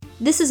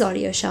This is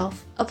Audio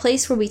Shelf, a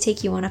place where we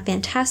take you on a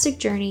fantastic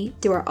journey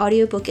through our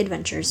audiobook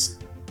adventures.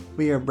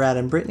 We are Brad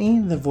and Brittany,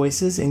 the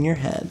voices in your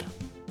head.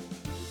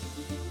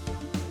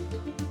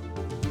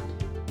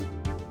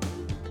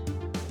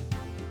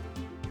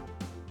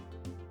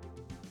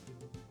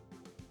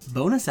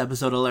 Bonus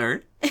episode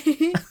alert.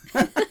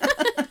 That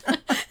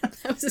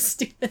was a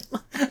stupid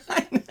one.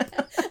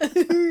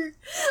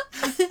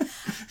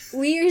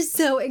 We are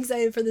so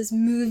excited for this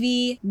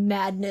movie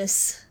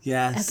madness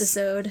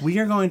episode. We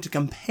are going to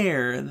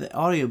compare the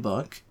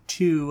audiobook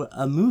to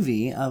a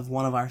movie of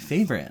one of our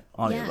favorite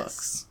audiobooks.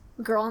 Yes.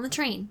 Girl on the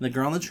Train. The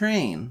Girl on the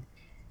Train.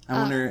 I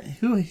wonder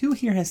who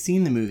here has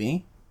seen the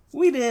movie?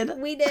 We did.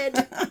 We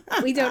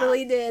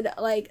totally did,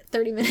 like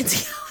 30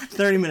 minutes ago.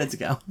 30 minutes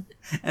ago.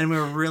 And we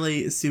were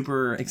really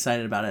super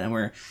excited about it, and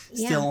we're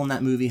still on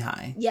that movie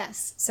high.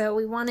 Yes. So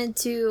we wanted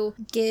to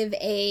give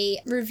a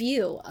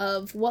review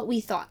of what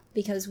we thought,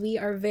 because we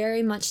are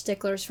very much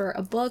sticklers for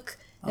a book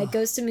that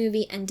goes to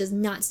movie and does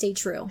not stay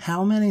true.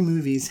 How many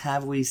movies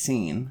have we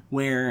seen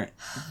where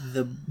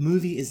the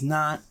movie is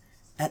not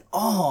at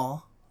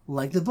all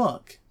like the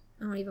book?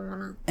 I don't even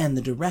want to. And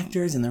the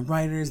directors and the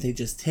writers, they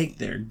just take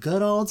their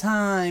good old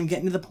time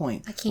getting to the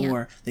point. I can't.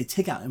 Or they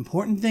take out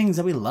important things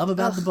that we love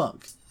about the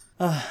book.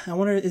 I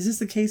wonder, is this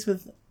the case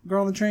with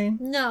Girl on the Train?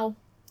 No.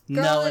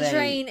 Girl on the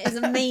Train is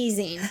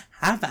amazing.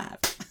 High five.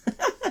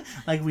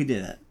 Like we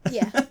did it.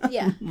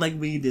 Yeah. Like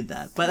we did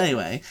that. But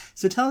anyway,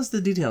 so tell us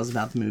the details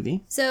about the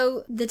movie.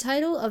 So the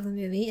title of the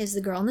movie is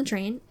The Girl on the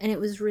Train, and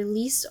it was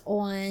released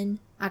on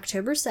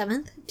October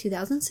 7th,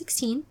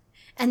 2016.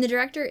 And the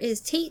director is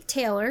Tate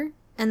Taylor,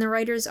 and the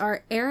writers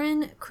are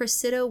Erin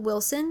Cressida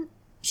Wilson.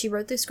 She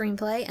wrote the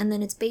screenplay, and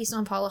then it's based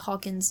on Paula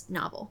Hawkins'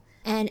 novel.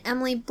 And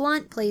Emily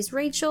Blunt plays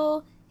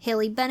Rachel,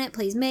 Haley Bennett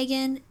plays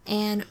Megan,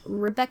 and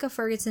Rebecca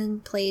Ferguson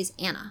plays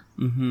Anna.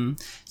 Mm-hmm.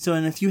 So,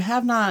 and if you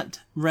have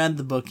not read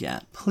the book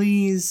yet,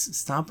 please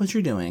stop what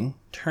you're doing,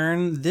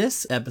 turn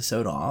this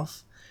episode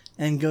off,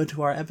 and go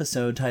to our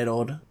episode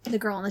titled The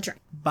Girl on the Train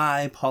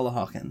by Paula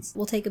Hawkins.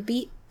 We'll take a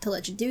beat to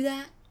let you do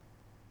that.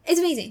 It's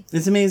amazing.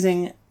 It's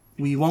amazing.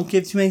 We won't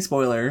give too many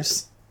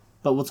spoilers,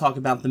 but we'll talk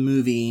about the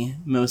movie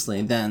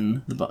mostly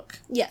than the book.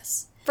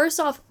 Yes.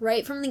 First off,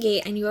 right from the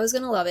gate, I knew I was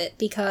going to love it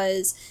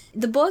because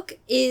the book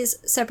is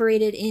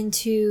separated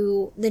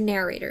into the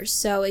narrators.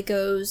 So it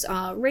goes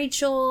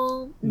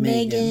Rachel,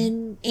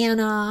 Megan,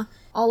 Anna,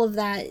 all of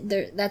that.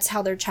 That's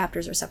how their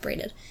chapters are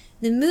separated.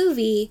 The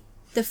movie,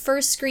 the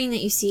first screen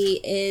that you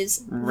see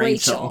is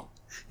Rachel.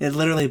 It's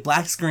literally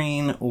black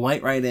screen,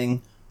 white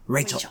writing,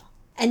 Rachel.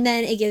 And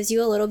then it gives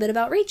you a little bit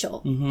about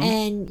Rachel. Mm-hmm.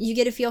 And you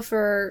get a feel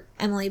for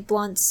Emily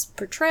Blunt's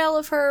portrayal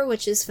of her,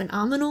 which is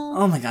phenomenal.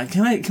 Oh my god,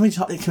 can we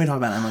talk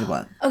about Emily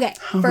Blunt? Okay,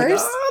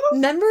 first,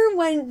 remember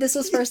when this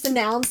was first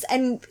announced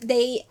and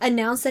they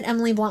announced that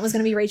Emily Blunt was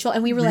going to be Rachel,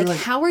 and we were like,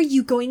 how are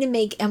you going to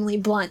make Emily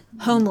Blunt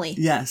homely?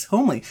 Yes,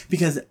 homely.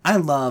 Because I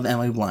love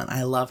Emily Blunt.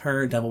 I love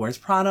her. Devil Wears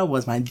Prada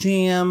was my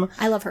jam.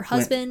 I love her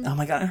husband. Oh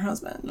my god, her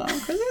husband.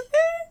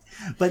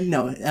 But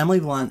no, Emily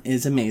Blunt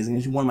is amazing.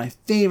 She's one of my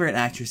favorite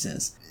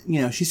actresses. You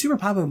know, she's super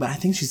popular, but I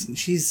think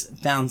she's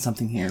found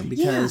something here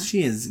because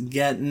she is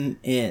getting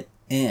it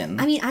in.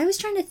 I mean, I was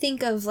trying to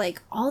think of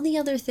like all the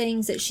other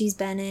things that she's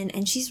been in,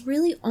 and she's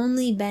really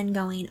only been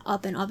going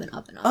up and up and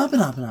up and up. Up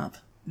and up and up.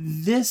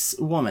 This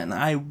woman,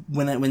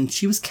 when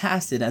she was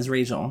casted as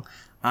Rachel,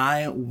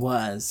 I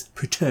was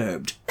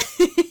perturbed.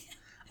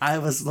 I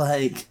was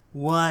like,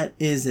 what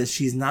is this?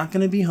 She's not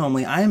going to be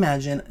homely. I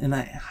imagine, and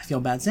I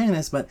feel bad saying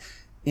this, but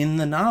in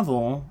the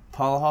novel,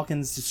 Paula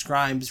Hawkins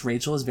describes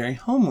Rachel as very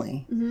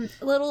homely. Mm-hmm.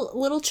 A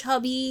little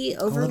chubby,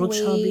 overweight. A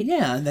little chubby,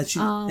 yeah. That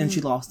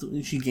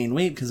she gained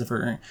weight because of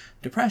her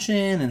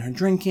depression and her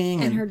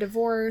drinking. And her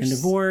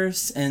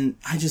divorce. And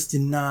I just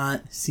did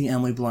not see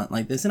Emily Blunt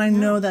like this. And I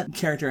know that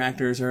character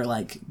actors are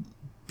like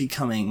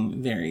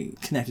becoming very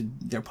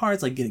connected to their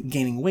parts, like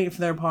gaining weight for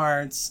their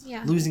parts,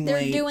 losing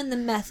weight. They're doing the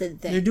method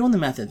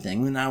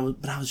thing. And I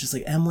was just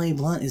like, Emily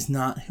Blunt is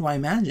not who I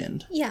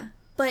imagined. Yeah,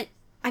 but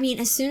I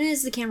mean, as soon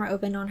as the camera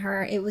opened on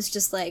her, it was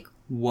just like,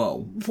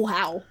 whoa.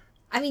 Wow.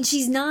 I mean,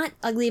 she's not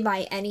ugly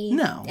by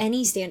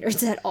any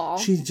standards at all.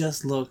 She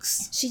just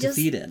looks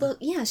defeated.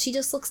 She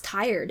just looks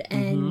tired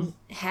and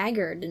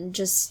haggard and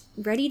just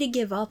ready to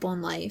give up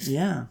on life.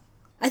 Yeah.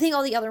 I think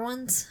all the other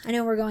ones, I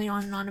know we're going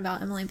on and on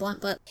about Emily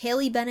Blunt, but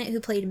Haley Bennett, who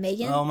played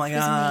Megan, oh my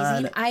God, was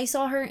amazing. I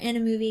saw her in a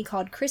movie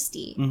called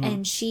Christy,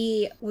 and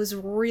she was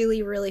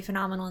really, really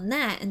phenomenal in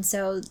that. And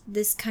so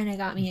this kind of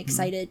got me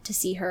excited to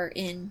see her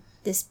in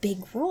this big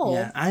role.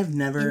 Yeah,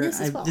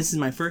 this is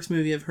my first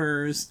movie of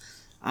hers.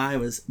 I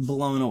was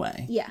blown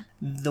away. Yeah.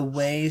 The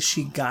way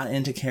she got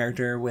into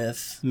character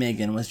with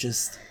Megan was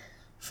just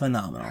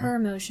phenomenal. Her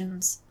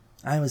emotions.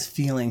 I was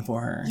feeling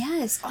for her.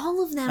 Yes,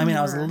 all of them. I mean,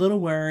 I was a little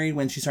worried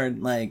when she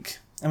started, like,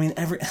 I mean,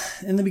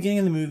 in the beginning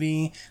of the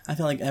movie, I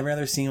feel like every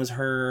other scene was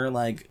her,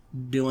 like,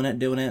 doing it,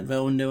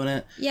 Voan doing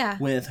it. Yeah.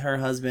 With her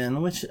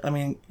husband, which, I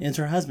mean, it's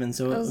her husband,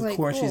 so of like,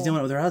 course she's cool. doing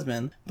it with her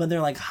husband. But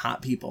they're, like,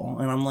 hot people.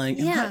 And I'm like,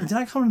 Yeah. did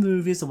I come to the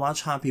movies to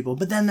watch hot people?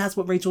 But then that's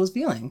what Rachel was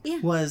feeling.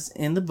 Yeah. Was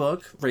in the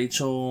book,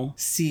 Rachel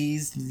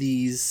sees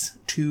these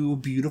two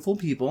beautiful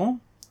people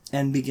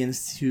and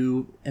begins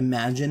to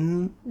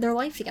imagine Their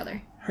life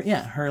together.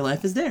 her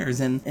life is theirs.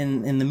 And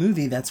in the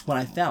movie, that's what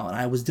I felt.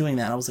 I was doing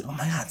that. I was like, oh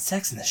my God,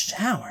 sex in the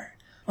shower.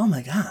 Oh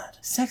my God,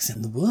 sex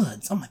in the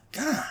woods. Oh my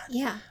God.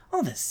 Yeah.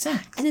 All this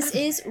sex. And this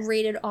is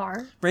rated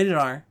R. Rated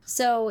R.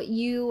 So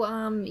you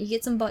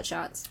get some butt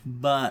shots.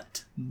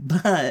 But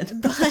But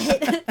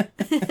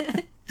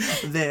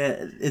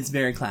it's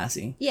very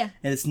classy. yeah,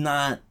 And it's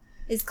not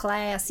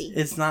classy.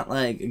 it's not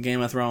like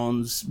Game of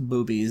Thrones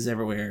boobies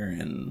everywhere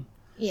and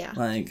Yeah.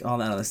 like all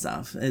that other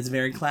stuff. It's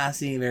very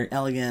classy, very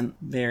elegant,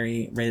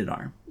 very rated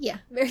R. Yeah,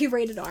 very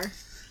rated R.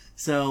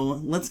 So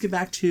let's get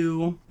back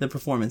to the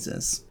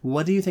performances.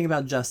 What do you think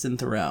about Justin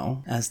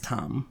Theroux as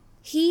Tom?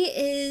 He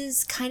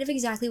is kind of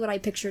exactly what I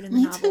pictured in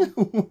the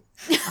novel.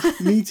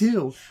 Me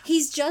too.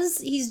 He's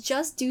just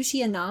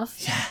douchey enough,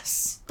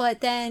 Yes.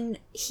 but then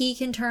he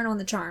can turn on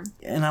the charm.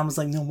 And I was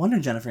like, no wonder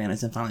Jennifer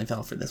Aniston finally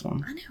fell for this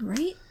one. I know,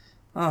 right?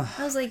 Oh.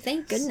 I was like,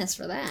 thank goodness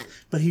for that.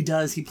 But he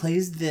does. He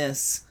plays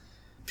this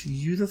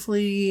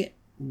beautifully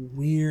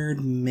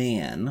weird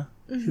man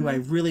who I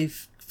really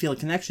feel a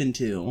connection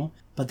to,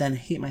 but then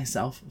hate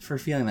myself for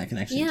feeling that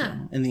connection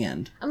to in the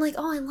end. I'm like,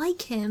 oh, I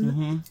like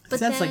him. But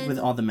that's like with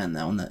all the men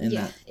though in the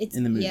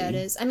movie. Yeah, it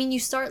is. I mean, you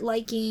start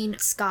liking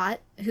Scott,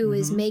 who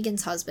is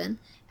Megan's husband,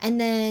 and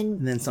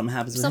then something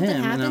happens with something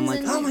him, and I'm happens like,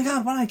 and oh my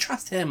God, why do I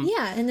trust him?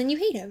 yeah, and then you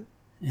hate him.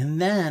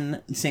 And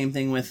then same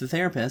thing with the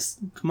therapist,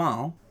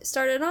 Kamal.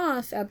 Started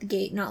off at the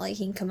gate not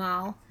liking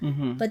Kamal,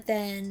 but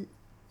then,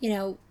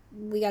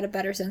 we got a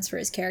better sense for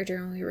his character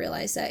and we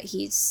realized that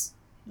he's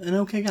An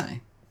okay guy.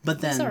 But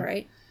then all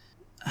right.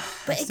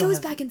 But it still goes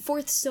have back and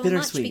forth so much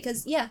bittersweet.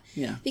 because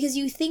because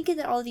you think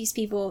that all of these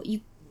people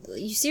you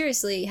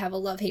seriously have a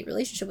love-hate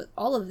relationship with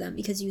all of them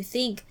because you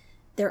think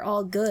they're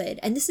all good.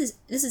 And this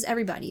is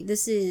everybody.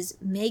 This is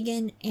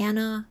Megan,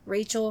 Anna,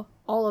 Rachel,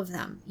 all of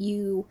them.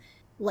 You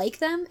like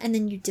them and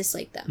then you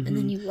dislike them. And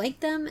then you like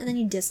them and then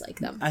you dislike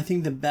them. I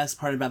think the best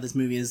part about this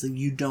movie is that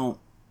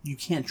you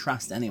can't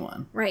trust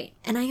anyone. Right.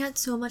 And I got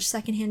so much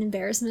secondhand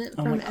embarrassment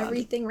from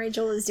everything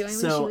Rachel was doing when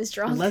she was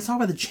drunk. Let's talk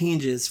about the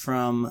changes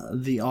from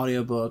the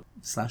audiobook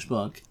 /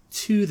 book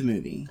to the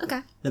movie.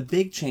 Okay. The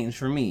big change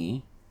for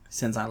me,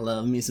 since I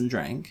love me some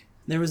drink,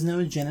 there was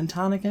no gin and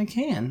tonic in a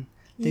can.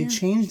 They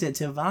changed it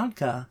to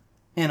vodka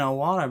in a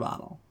water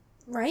bottle.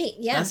 Right,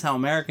 yeah. That's how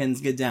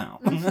Americans get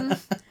down.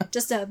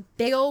 Just a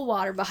big old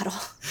water bottle.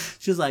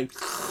 She was like...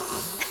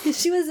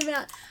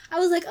 I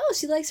was like, oh,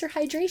 she likes her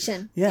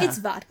hydration. Yeah. It's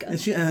vodka. And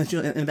she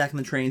back in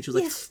the train, she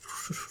was like...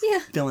 Yeah.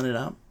 Filling it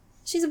up.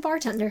 She's a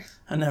bartender.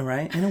 I know,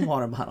 right? In a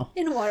water bottle.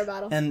 In a water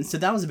bottle. And so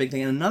that was a big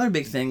thing. And another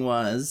big thing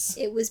was...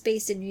 It was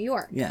based in New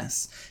York.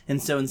 Yes.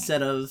 And so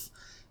instead of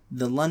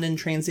the London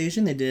train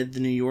station, they did the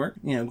New York,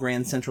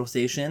 Grand Central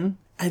Station.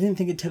 I didn't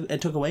think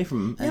it took away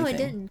from anything. No, it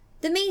didn't.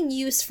 The main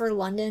use for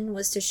London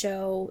was to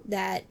show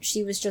that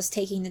she was just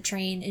taking the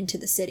train into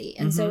the city.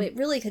 And so it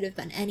really could have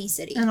been any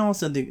city. And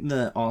also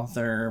the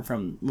author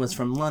was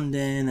from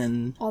London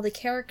and... All the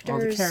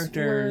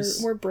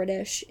characters were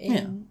British.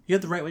 Yeah. You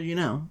have to write what you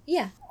know.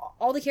 Yeah.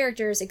 All the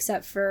characters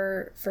except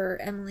for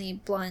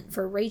Emily Blunt,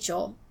 for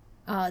Rachel,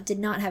 did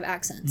not have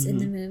accents in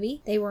the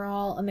movie. They were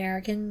all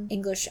American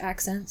English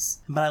accents.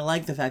 But I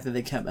like the fact that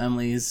they kept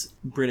Emily's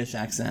British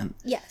accent.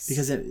 Yes.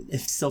 Because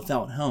it still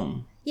felt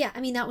home. Yeah,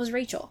 I mean, that was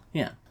Rachel.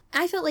 Yeah.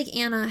 I felt like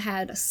Anna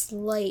had a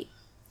slight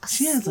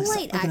She has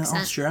like an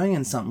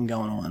Australian something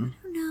going on.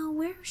 I don't know.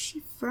 Where is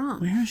she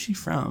from? Where is she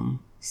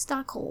from?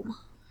 Stockholm.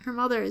 Her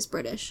mother is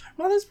British.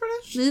 Her mother's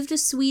British? Moved to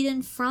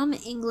Sweden from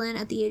England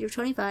at the age of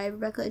 25.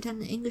 Rebecca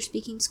attended an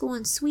English-speaking school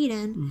in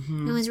Sweden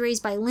and was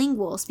raised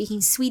bilingual,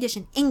 speaking Swedish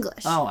and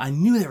English. Oh, I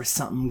knew there was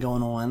something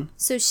going on.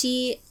 So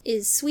she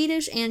is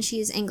Swedish and she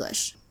is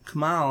English.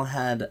 Kamal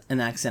had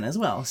an accent as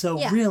well. So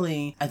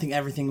really, I think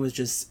everything was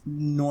just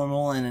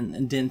normal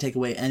and didn't take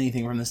away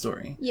anything from the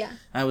story. Yeah.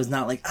 I was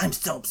not like, I'm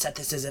so upset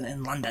this isn't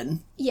in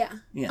London. Yeah.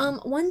 Yeah.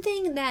 One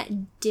thing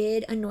that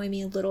did annoy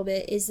me a little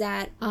bit is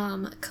that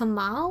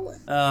Kamal,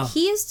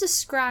 he is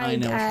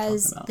described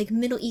as like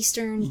Middle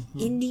Eastern,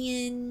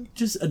 Indian.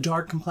 Just a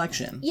dark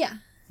complexion. Yeah.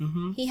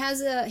 He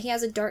has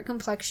a dark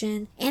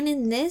complexion, and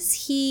in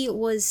this he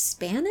was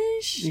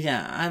Spanish.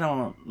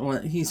 Yeah,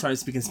 he started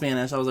speaking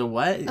Spanish. I was like,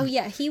 what? Oh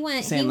yeah, he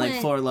went saying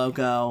Four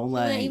Loko,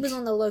 like he was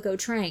on the Loco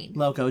train.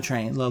 Loco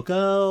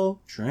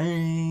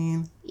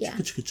train. Yeah.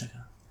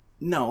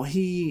 No,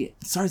 he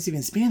started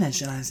speaking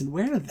Spanish, and I said,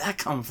 where did that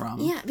come from?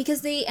 Yeah,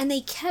 because they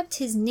kept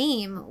his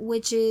name,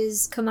 which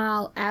is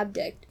Kamal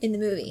Abdic in the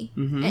movie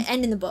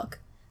and in the book,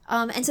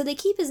 and so they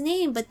keep his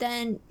name, but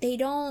then they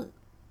don't.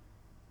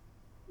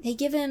 They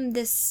give him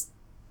this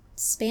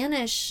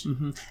Spanish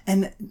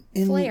and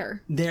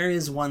flair. There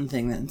is one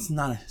thing that's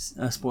not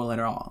a spoiler at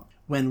all.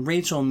 when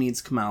Rachel meets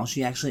Kamal,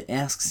 she actually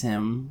asks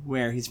him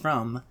where he's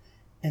from,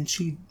 and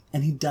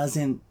he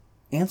doesn't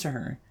answer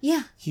her.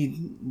 Yeah.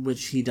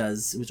 Which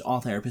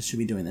all therapists should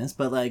be doing this,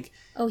 but like...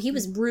 Oh, he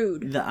was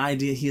rude. The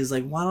idea, he is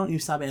like, why don't you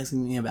stop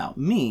asking me about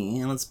me,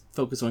 and let's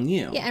focus on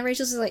you. Yeah, and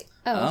Rachel's like,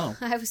 I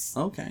was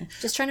okay.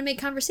 just trying to make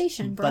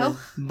conversation, bro.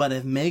 But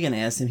if Megan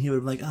asked him, he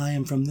would be like, I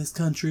am from this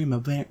country,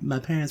 my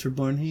parents were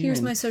born here.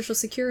 Here's my social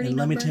security and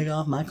number. Let me take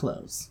off my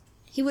clothes.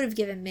 He would have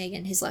given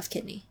Megan his left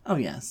kidney. Oh,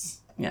 yes.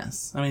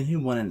 Yes. I mean, who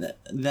wanted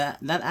that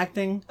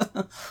acting?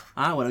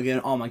 I would have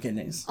given all my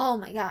kidneys. Oh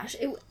my gosh.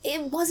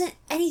 It wasn't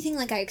anything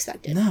like I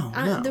expected.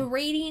 No. The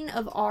rating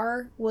of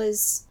R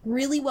was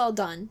really well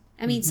done.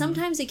 I mean,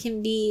 sometimes it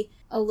can be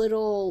a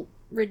little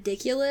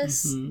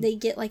ridiculous. Mm-hmm. They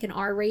get like an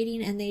R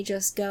rating and they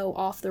just go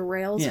off the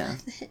rails. Yeah.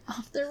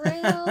 Off the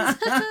rails.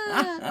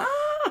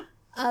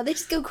 They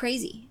just go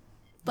crazy.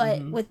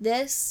 But with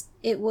this,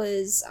 it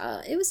was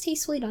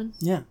tastefully done.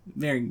 Yeah.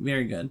 Very,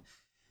 very good.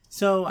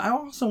 So I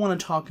also want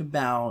to talk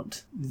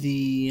about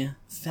the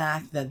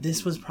fact that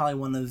this was probably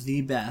one of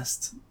the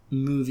best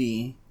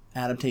movie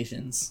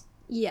adaptations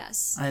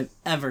Yes. I've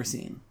ever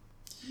seen.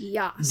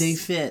 Yes. They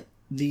fit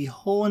the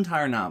whole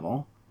entire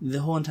novel, the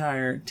whole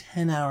entire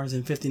 10 hours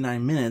and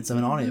 59 minutes of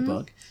an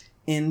audiobook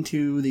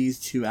into these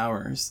 2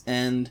 hours,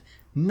 and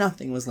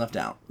nothing was left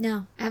out.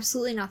 No,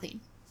 absolutely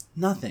nothing.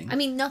 Nothing. I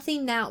mean,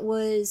 nothing that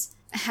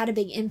had a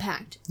big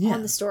impact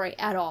on the story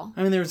at all.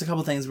 I mean, there was a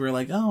couple things where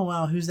like, oh,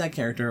 wow, who's that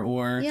character?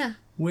 Or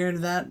where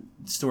did that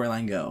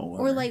storyline go?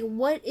 Or like,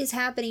 what is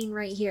happening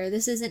right here?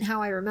 This isn't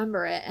how I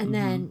remember it. And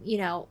then,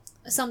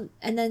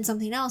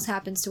 something else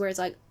happens to where it's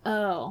like,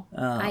 oh,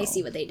 I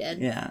see what they did.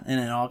 Yeah, and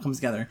it all comes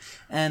together.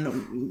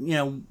 And,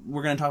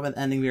 we're going to talk about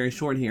the ending very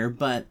short here,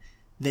 but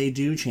they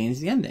do change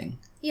the ending.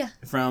 Yeah.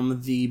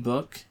 From the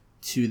book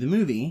to the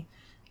movie,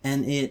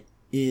 and it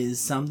is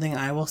something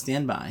I will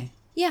stand by.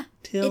 Yeah,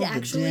 till it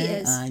actually the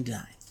day I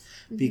die.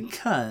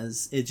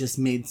 Because it just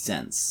made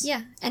sense.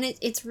 Yeah, and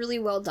it's really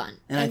well done.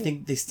 And I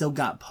think they still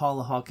got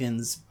Paula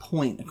Hawkins'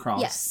 point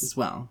across as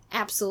well.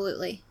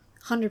 Absolutely.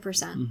 100%.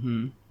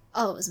 Mm-hmm.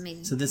 Oh, it was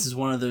amazing. So this is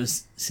one of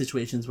those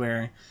situations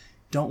where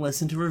don't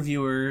listen to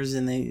reviewers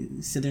and they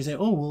sit there and say,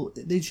 oh, well,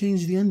 they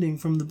changed the ending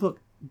from the book.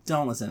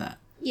 Don't listen to that.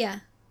 Yeah.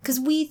 Because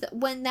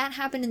when that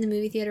happened in the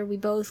movie theater, we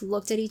both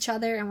looked at each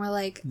other and we're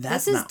like,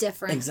 "This is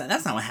different."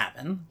 That's not what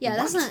happened. Yeah,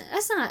 that's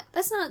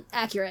not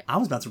accurate. I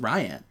was about to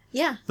riot.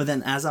 Yeah. But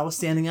then, as I was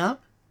standing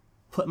up,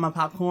 putting my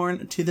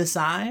popcorn to the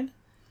side,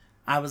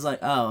 I was like,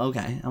 "Oh,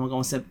 okay. I'm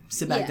going to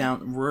sit back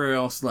down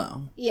real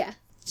slow." Yeah,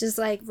 just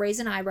like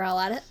raise an eyebrow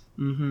at it.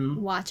 Mm-hmm.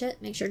 Watch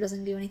it. Make sure it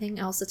doesn't do anything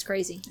else that's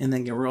crazy. And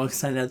then get real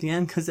excited at the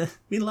end because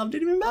we loved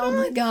it even better. Oh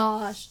my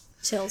gosh,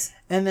 chills.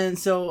 And then,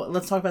 so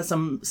let's talk about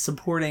some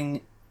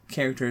supporting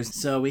characters.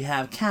 So we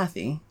have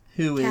Kathy,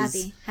 who is...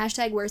 Kathy.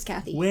 Hashtag where's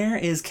Kathy? Where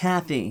is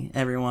Kathy,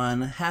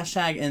 everyone?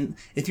 Hashtag, and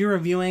if you're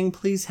reviewing,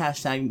 please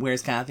hashtag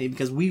where's Kathy,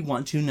 because we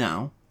want to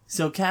know.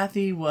 So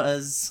Kathy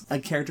was a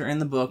character in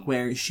the book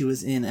where she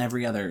was in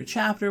every other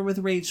chapter with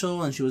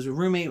Rachel, and she was a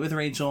roommate with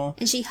Rachel.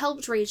 And she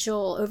helped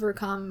Rachel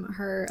overcome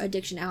her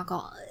addiction to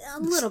alcohol a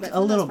little bit.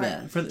 A little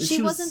bit.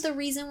 She wasn't the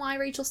reason why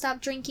Rachel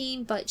stopped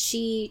drinking, but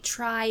she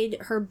tried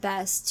her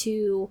best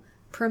to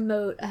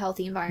promote a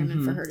healthy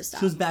environment for her to stop.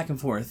 She was back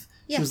and forth.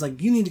 Yeah. She was like,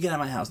 you need to get out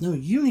of my house. No,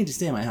 you need to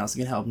stay at my house to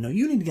get help. No,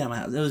 you need to get out of my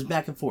house. It was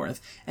back and forth.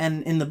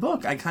 And in the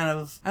book,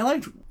 I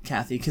liked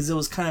Kathy because it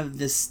was kind of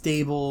this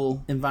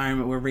stable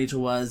environment where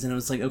Rachel was, and it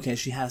was like, okay,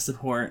 she has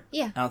support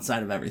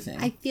outside of everything.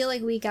 I feel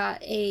like we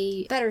got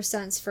a better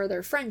sense for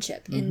their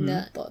friendship in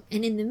the book.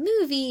 And in the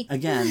movie...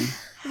 Again,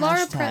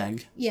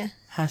 hashtag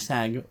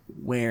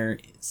where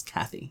is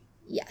Kathy?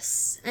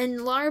 Yes.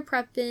 And Laura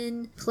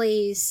Prepon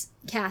plays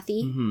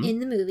Kathy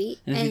in the movie.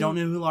 And if you don't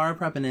know who Laura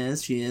Prepon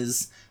is, she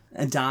is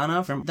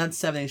Donna from That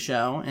 70s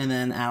Show, and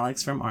then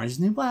Alex from Orange is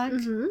the New Black.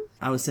 Mm-hmm.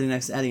 I was sitting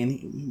next to Eddie,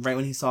 and right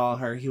when he saw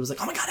her, he was like,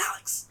 oh my god,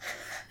 Alex!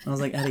 I was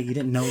like, Eddie, you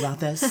didn't know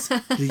about this?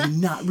 Did you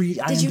not read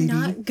IMDb? Did you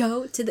not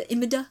go to the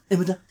IMDb?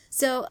 IMDb.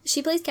 So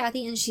she plays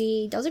Kathy, and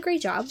she does a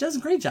great job. She does a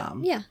great job.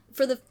 Yeah.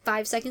 For the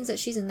 5 seconds that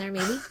she's in there,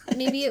 maybe.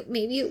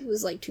 Maybe it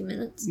was like 2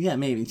 minutes. Yeah,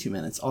 maybe 2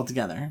 minutes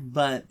altogether.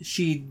 But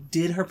she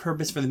did her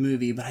purpose for the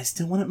movie, but I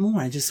still wanted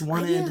more. I just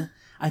wanted...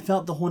 I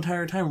felt the whole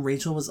entire time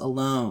Rachel was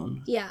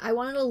alone. Yeah, I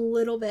wanted a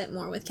little bit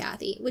more with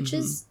Kathy, which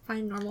is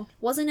fine, normal.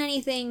 Wasn't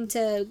anything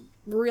to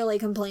really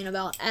complain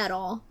about at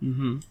all.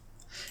 Mm-hmm.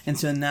 And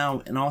so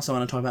now, and also I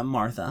want to talk about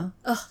Martha.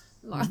 Ugh,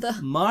 Martha.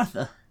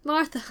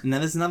 Martha. Now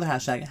this is another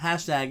hashtag.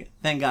 Hashtag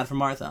thank God for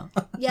Martha.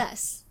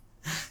 Yes.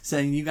 So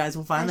you guys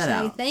will find that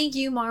out. Thank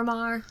you,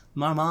 Marmar.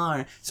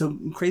 Marmar. So,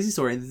 crazy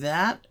story.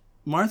 That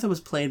Martha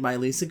was played by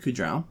Lisa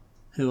Kudrow,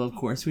 who, of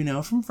course, we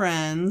know from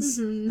Friends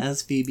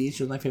as Phoebe.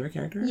 She was my favorite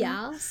character.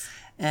 Yes.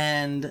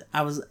 And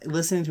I was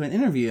listening to an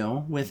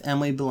interview with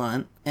Emily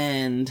Blunt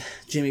and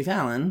Jimmy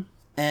Fallon,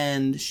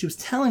 and she was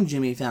telling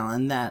Jimmy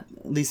Fallon that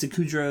Lisa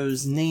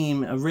Kudrow's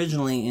name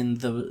originally in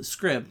the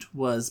script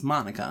was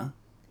Monica.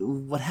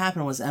 What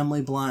happened was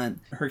Emily Blunt,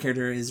 her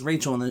character is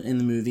Rachel in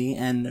the movie,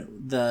 and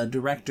the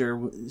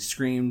director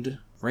screamed,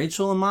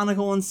 Rachel and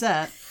Monica on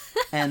set.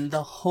 And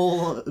the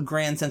whole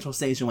Grand Central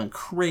Station went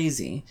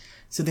crazy.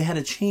 So they had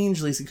to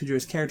change Lisa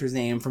Kudrow's character's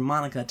name from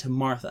Monica to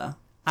Martha.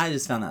 I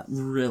just found that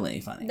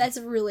really funny. That's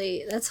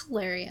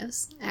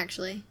hilarious,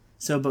 actually.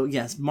 So, but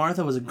yes,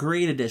 Martha was a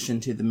great addition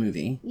to the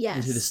movie. Yes.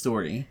 And to the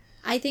story.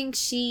 I think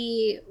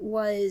she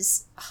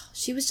was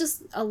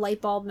just a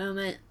light bulb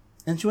moment.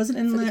 And she wasn't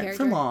in there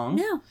for long.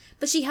 No,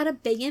 but she had a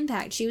big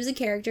impact. She was a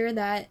character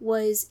that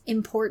was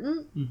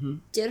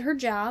important, did her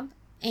job,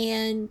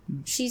 and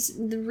she's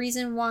the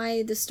reason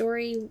why the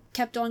story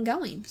kept on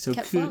going,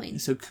 kept flowing.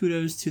 So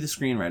kudos to the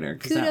screenwriter.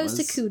 Kudos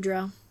to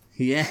Kudrow.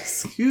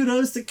 Yes,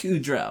 kudos to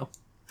Kudrow.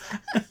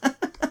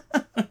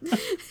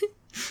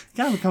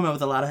 Kind of come up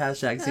with a lot of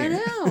hashtags here. I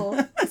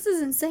know. This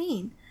is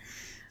insane.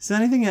 So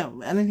anything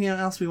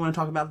else we want to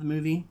talk about the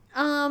movie?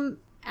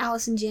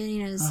 Allison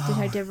Janney as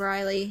Detective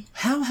Riley.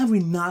 How have we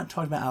not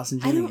talked about Allison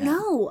Janney? I don't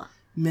know.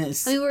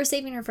 Miss. I mean, we were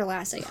saving her for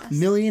last, I guess.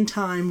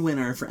 Million-time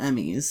winner for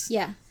Emmys.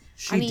 Yeah.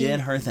 She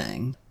did her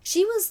thing.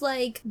 She was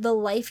like the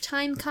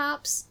Lifetime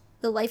cops,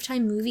 the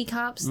Lifetime movie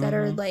cops that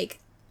are like,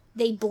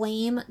 they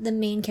blame the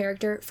main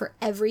character for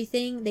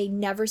everything. They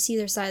never see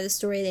their side of the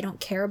story. They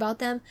don't care about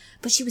them.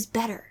 But she was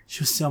better.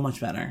 She was so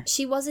much better.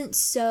 She wasn't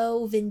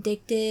so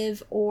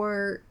vindictive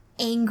or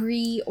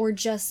angry or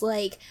just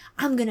like,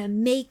 I'm gonna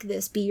make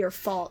this be your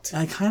fault.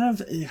 It kind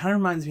of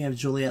reminds me of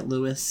Juliette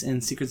Lewis in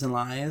Secrets and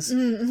Lies,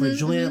 where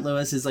Juliette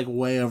Lewis is like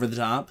way over the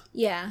top.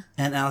 Yeah.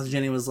 And Allison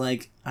Janney was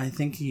like, I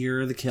think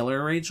you're the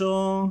killer,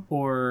 Rachel,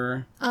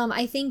 or...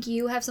 I think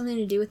you have something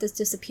to do with this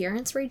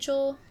disappearance,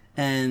 Rachel.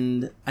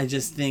 And I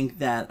just think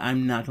that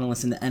I'm not going to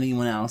listen to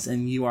anyone else,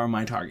 and you are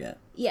my target.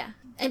 Yeah.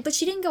 But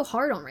she didn't go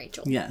hard on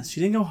Rachel. Yes, she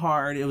didn't go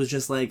hard. It was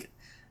just like,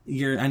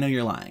 I know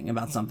you're lying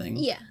about something.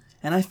 Yeah.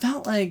 And I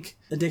felt like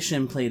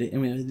addiction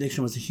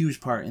was a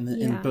huge part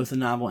in both the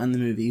novel and the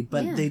movie,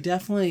 but they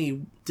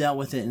definitely dealt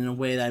with it in a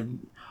way that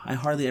I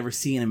hardly ever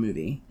see in a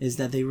movie, is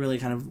that they really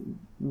kind of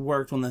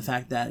worked on the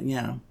fact that,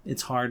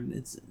 it's hard,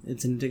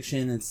 it's an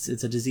addiction, it's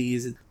a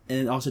disease, and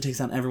it also takes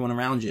down everyone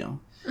around you.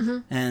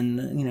 And,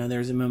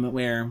 there's a moment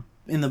where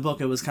in the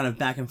book it was kind of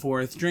back and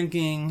forth,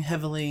 drinking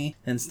heavily,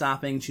 then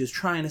stopping. She was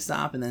trying to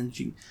stop, and then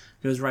she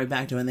goes right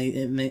back to it,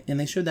 and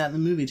they showed that in the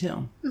movie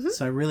too.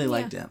 So I really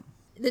liked it.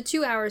 The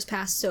 2 hours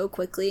passed so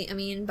quickly. I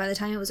mean, by the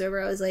time it was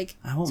over, I was like,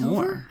 I want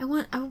more.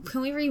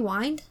 Can we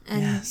rewind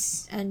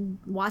and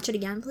watch it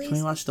again, please? Can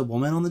we watch The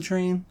Woman on the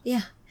Train?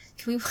 Yeah.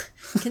 Can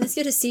this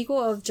get a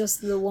sequel of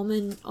just The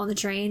Woman on the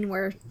Train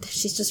where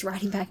she's just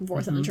riding back and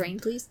forth on the train,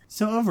 please?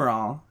 So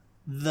overall,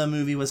 the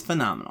movie was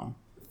phenomenal.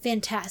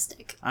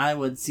 Fantastic. I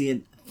would see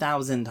it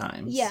 1,000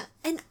 times. Yeah.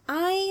 And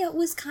I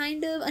was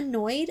kind of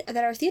annoyed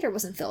that our theater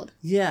wasn't filled.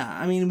 Yeah.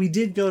 I mean, we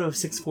did go to a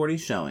 6:40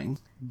 showing.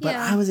 But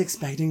I was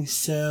expecting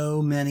so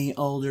many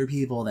older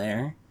people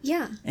there.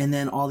 Yeah. And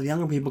then all the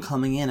younger people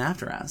coming in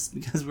after us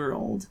because we're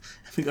old.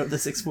 We go to the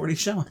 6:40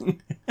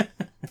 showing.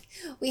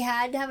 We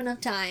had to have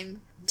enough time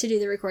to do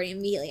the recording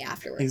immediately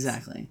afterwards.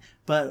 Exactly.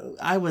 But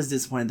I was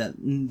disappointed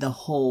that the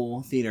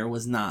whole theater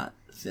was not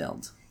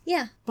filled.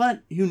 Yeah.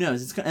 But who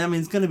knows? It's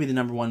going to be the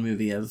 #1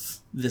 movie of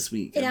this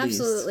week. It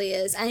absolutely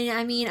is.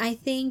 I mean, I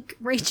think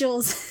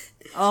Rachel's...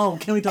 Oh,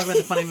 can we talk about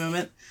the funny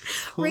moment?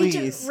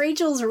 Please.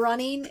 Rachel's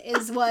running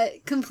is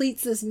what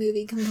completes this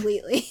movie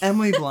completely.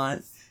 Emily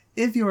Blunt,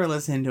 if you are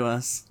listening to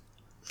us,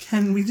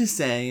 can we just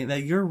say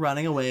that your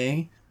running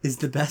away is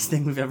the best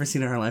thing we've ever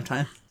seen in our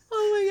lifetime?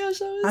 Oh my gosh,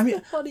 that was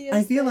the funniest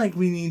I feel like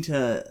we need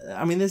to...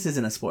 I mean, this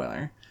isn't a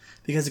spoiler,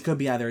 because it could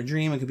be either a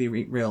dream, it could be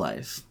real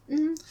life.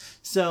 Mm-hmm.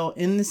 So,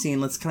 in the scene,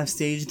 let's kind of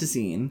stage the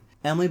scene.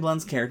 Emily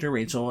Blunt's character,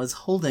 Rachel, is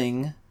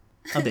holding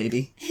a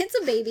baby. It's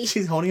a baby.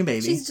 She's holding a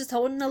baby. She's just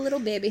holding a little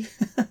baby.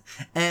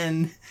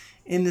 And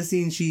in the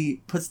scene,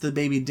 she puts the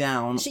baby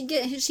down. She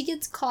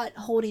gets caught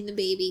holding the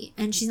baby,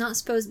 and she's not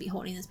supposed to be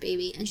holding this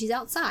baby, and she's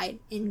outside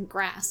in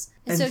grass.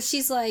 And so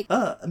she's like,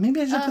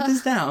 maybe I should put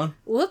this down.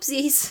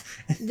 Whoopsies.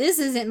 This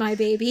isn't my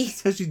baby.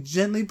 So she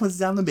gently puts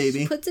down the baby.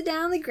 She puts it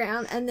down on the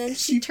ground, and then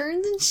she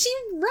turns and she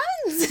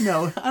runs.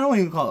 No, I don't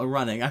even call it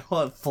running. I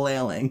call it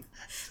flailing.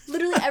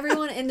 Literally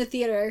everyone in the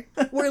theater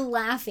were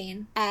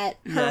laughing at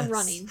her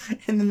running.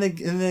 And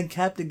then they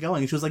kept it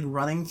going. She was like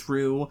running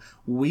through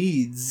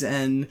weeds,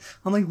 and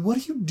I'm like, what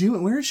are you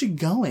doing? Where is she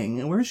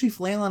going? Where is she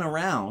flailing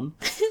around?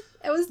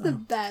 It was the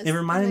best. It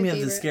reminded me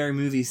of the Scary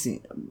Movie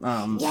scene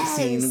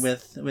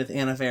with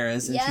Anna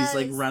Faris, and she's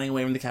like running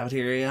away from the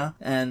cafeteria,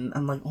 and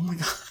I'm like, oh my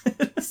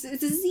god.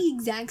 This is the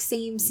exact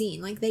same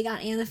scene. Like, they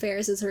got Anna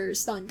Faris as her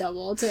stunt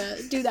double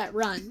to do that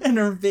run. And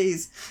her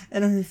face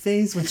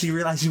when she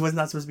realized she was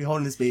not supposed to be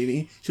holding this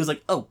baby, she was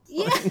like, oh.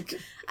 Yeah.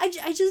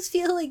 I just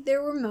feel like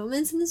there were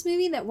moments in this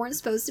movie that weren't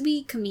supposed to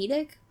be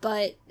comedic,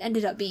 but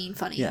ended up being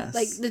funny. Yes.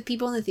 Like, the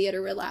people in the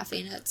theater were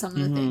laughing at some of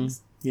the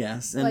things.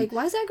 Yes. And like,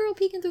 why is that girl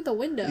peeking through the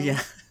window?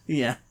 Yeah.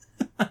 Yeah.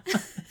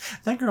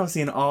 That girl's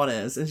seeing all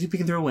this, and she's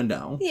peeking through a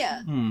window.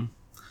 Yeah.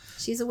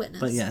 She's a witness.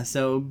 But yeah,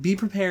 so be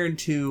prepared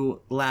to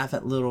laugh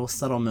at little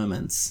subtle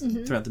moments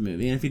throughout the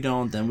movie. And if you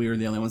don't, then we were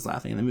the only ones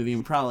laughing in the movie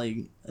and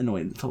probably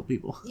annoyed a couple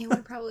people. Yeah,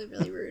 we're probably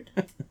really rude.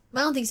 But I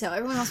don't think so.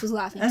 Everyone else was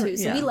laughing too,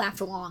 so we laughed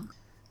along.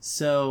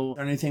 So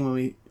our new thing when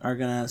we are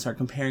going to start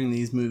comparing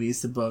these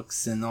movies to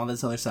books and all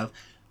this other stuff,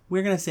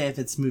 we're going to say if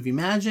it's movie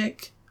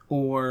magic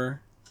or...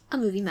 a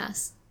movie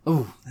mess.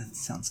 Oh, that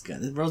sounds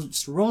good. It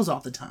just rolls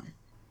off the tongue.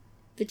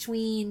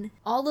 Between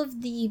all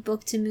of the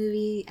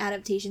book-to-movie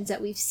adaptations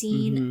that we've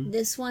seen,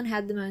 this one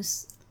had the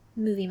most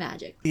movie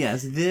magic.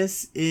 Yes,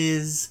 this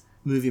is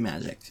movie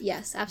magic.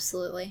 Yes,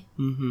 absolutely.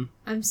 Mm-hmm.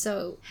 I'm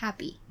so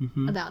happy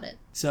about it.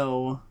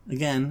 So,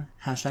 again,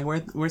 hashtag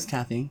where's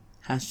Kathy?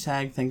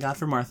 Hashtag thank God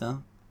for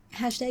Martha.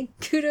 Hashtag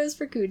kudos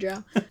for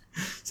Kudra.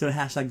 So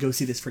hashtag go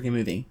see this freaking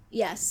movie.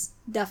 Yes,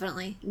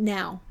 definitely.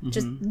 Now.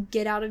 Just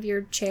get out of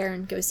your chair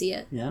and go see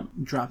it. Yeah.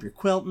 Drop your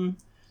quilt in.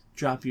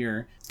 Drop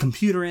your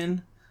computer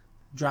in.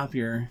 Drop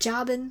your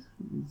Jobbin'.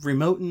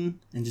 remote in.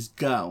 And just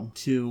go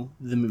to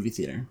the movie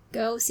theater.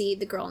 Go see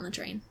The Girl on the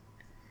Train.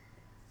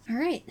 All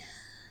right.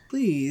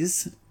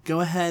 Please go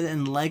ahead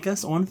and like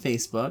us on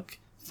Facebook.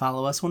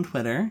 Follow us on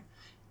Twitter.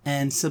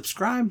 And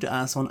subscribe to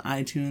us on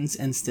iTunes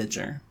and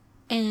Stitcher.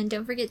 And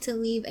don't forget to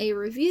leave a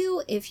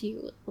review if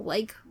you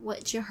like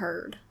what you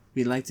heard.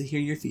 We'd like to hear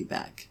your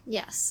feedback.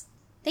 Yes.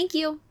 Thank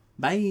you.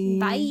 Bye.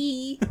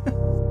 Bye.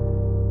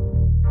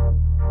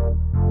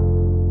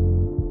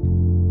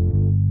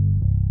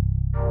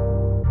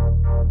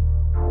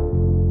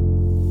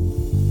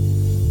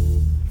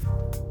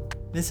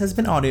 This has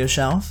been Audio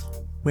Shelf,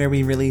 where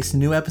we release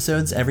new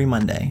episodes every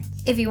Monday.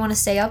 If you want to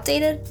stay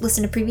updated,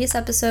 listen to previous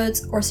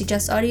episodes, or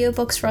suggest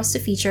audiobooks for us to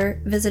feature,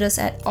 visit us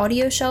at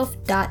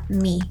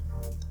audioshelf.me.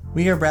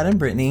 We are Brad and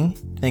Brittany.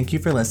 Thank you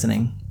for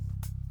listening.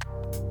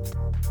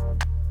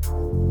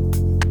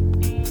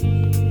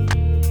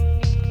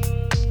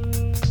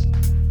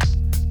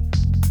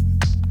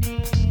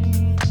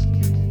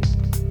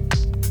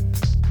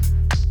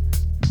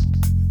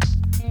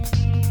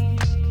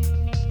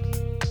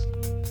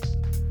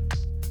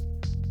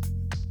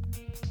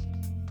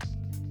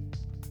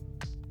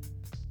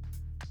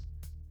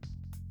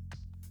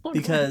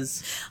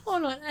 Because...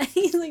 Hold on.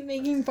 He's like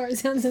making fart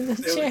sounds in the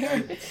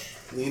chair.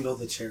 I leaned on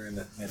the chair and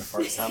it made a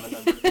fart sound, and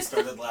then Brittany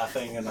started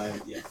laughing, and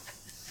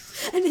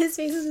And his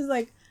face is just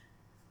like...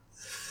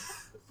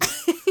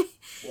 It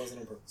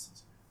wasn't on purpose.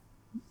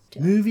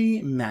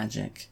 Movie magic.